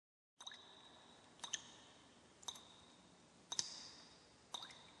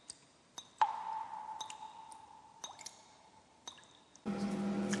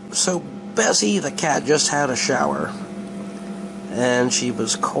So Bessie the cat just had a shower, and she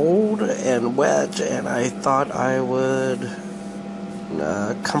was cold and wet, and I thought I would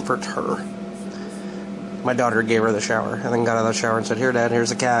comfort her. My daughter gave her the shower, and then got out of the shower and said, "Here, Dad, here's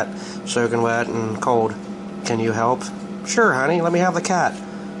the cat, soaking wet and cold. Can you help?" "Sure, honey, let me have the cat."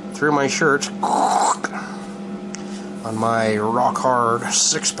 Threw my shirt on my rock-hard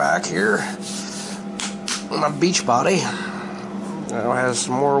six-pack here. My beach body now has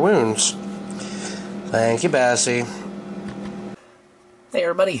some more wounds. Thank you, Bessie. Hey,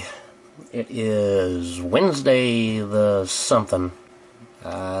 everybody. It is Wednesday the something.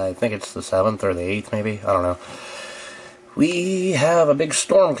 I think it's the 7th or the 8th, maybe. I don't know. We have a big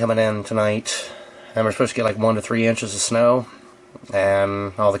storm coming in tonight, and we're supposed to get like 1 to 3 inches of snow.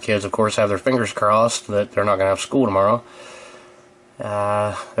 And all the kids, of course, have their fingers crossed that they're not going to have school tomorrow.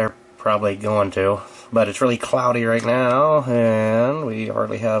 They're probably going to. But it's really cloudy right now, and we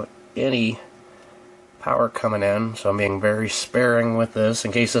hardly have any power coming in. So I'm being very sparing with this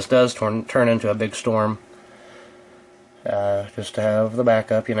in case this does turn into a big storm. Just to have the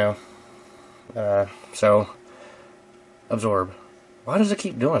backup, you know. So, absorb. Why does it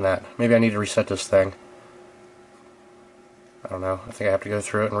keep doing that? Maybe I need to reset this thing. I don't know. I think I have to go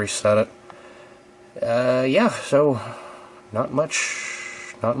through it and reset it. Yeah, so not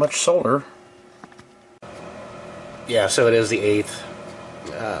much solar. Yeah, so it is the 8th.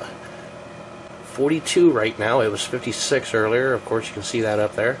 42 right now. It was 56 earlier. Of course, you can see that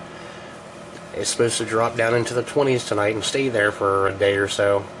up there. It's supposed to drop down into the 20s tonight and stay there for a day or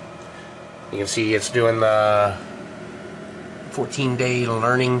so. You can see it's doing the 14-day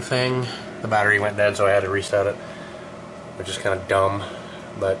learning thing. The battery went dead, so I had to reset it, which is kind of dumb,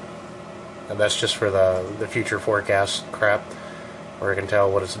 but that's just for the future forecast crap, where I can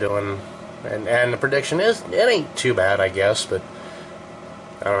tell what it's doing. And the prediction is, it ain't too bad, I guess, but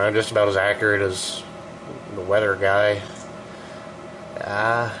I don't know, just about as accurate as the weather guy.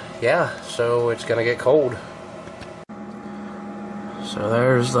 Yeah, so it's gonna get cold. So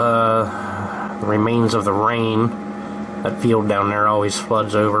there's the remains of the rain. That field down there always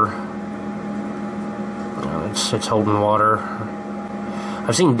floods over. It's holding water.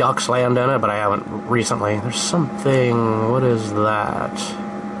 I've seen ducks land in it, but I haven't recently. There's something. What is that?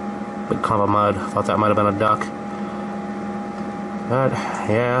 Big clump of mud. Thought that might have been a duck. But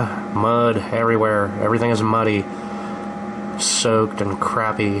yeah, mud everywhere. Everything is muddy, soaked and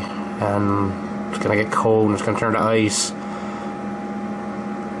crappy, and it's gonna get cold and it's gonna turn to ice.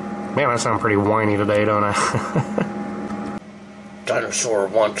 Man, I sound pretty whiny today, don't I? Dinosaur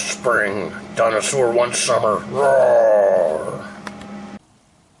wants spring, dinosaur wants summer. Roar!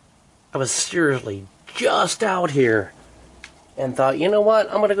 I was seriously just out here and thought, you know what,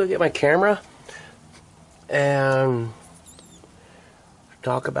 I'm gonna go get my camera and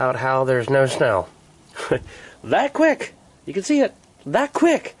talk about how there's no snow. That quick! You can see it that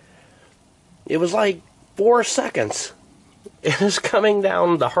quick. It was like 4 seconds. It is coming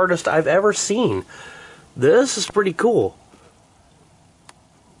down the hardest I've ever seen. This is pretty cool.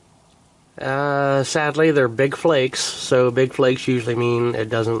 Sadly, they're big flakes, so big flakes usually mean it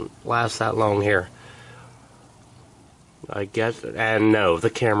doesn't last that long here. I guess, and no, the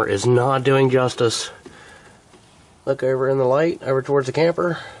camera is not doing justice. Look over in the light, over towards the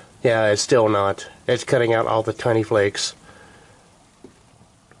camper. Yeah, it's still not. It's cutting out all the tiny flakes.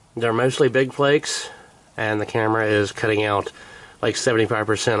 They're mostly big flakes, and the camera is cutting out like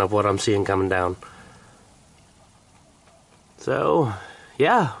 75% of what I'm seeing coming down. So,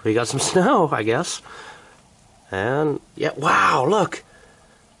 yeah, we got some snow, I guess. And, yeah, wow, look.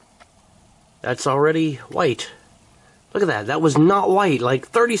 That's already white. Look at that. That was not white. Like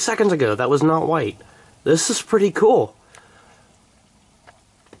 30 seconds ago, that was not white. This is pretty cool.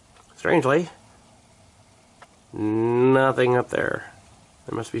 Strangely, nothing up there.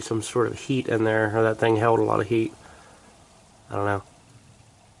 There must be some sort of heat in there, or that thing held a lot of heat. I don't know.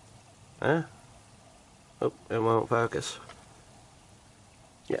 Huh? Oh, it won't focus.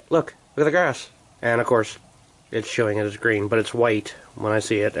 Yeah, look at the grass. And of course, it's showing it as green, but it's white when I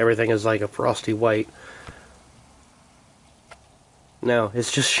see it. Everything is like a frosty white. No,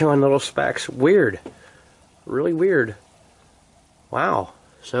 it's just showing little specks. Weird. Really weird. Wow.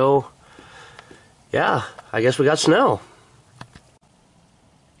 So, yeah, I guess we got snow.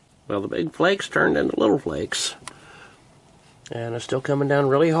 Well, the big flakes turned into little flakes. And it's still coming down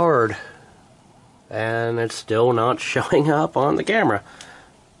really hard. And it's still not showing up on the camera.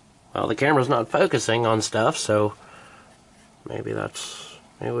 Well, the camera's not focusing on stuff, so maybe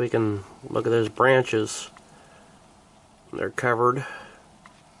we can look at those branches. They're covered.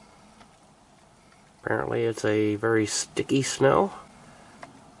 Apparently it's a very sticky snow.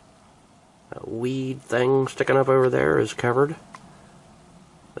 That weed thing sticking up over there is covered.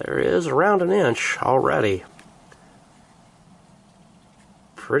 There is around an inch already.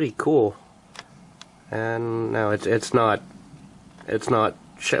 Pretty cool. And no, it's not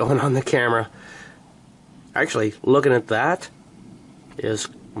showing on the camera. Actually, looking at that is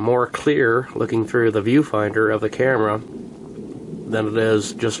more clear looking through the viewfinder of the camera than it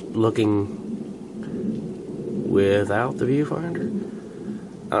is just looking without the viewfinder.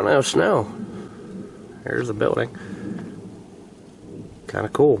 I don't know, snow. There's the building. Kind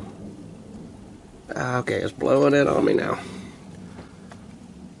of cool. Okay, it's blowing in on me now.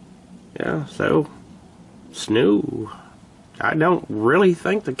 Yeah, so, snow. I don't really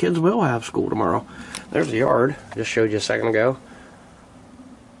think the kids will have school tomorrow. There's the yard, just showed you a second ago.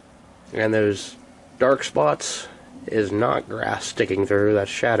 And those dark spots is not grass sticking through, that's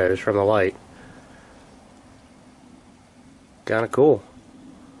shadows from the light. Kinda cool.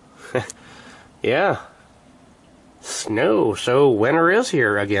 Yeah. Snow, so winter is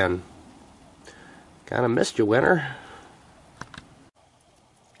here again. Kinda missed you, winter.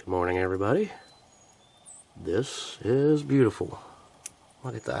 Good morning, everybody. This is beautiful.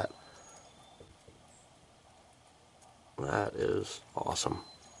 Look at that. That is awesome.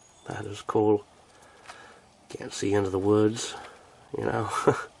 That is cool. Can't see into the woods, you know.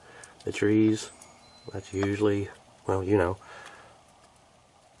 The trees. That's usually, well, you know.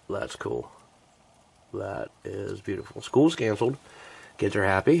 That's cool. That is beautiful. School's canceled. Kids are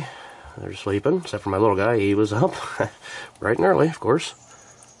happy. They're sleeping, except for my little guy. He was up bright and early, of course.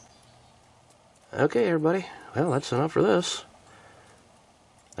 Okay, everybody. Well, that's enough for this.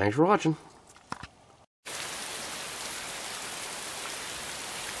 Thanks for watching.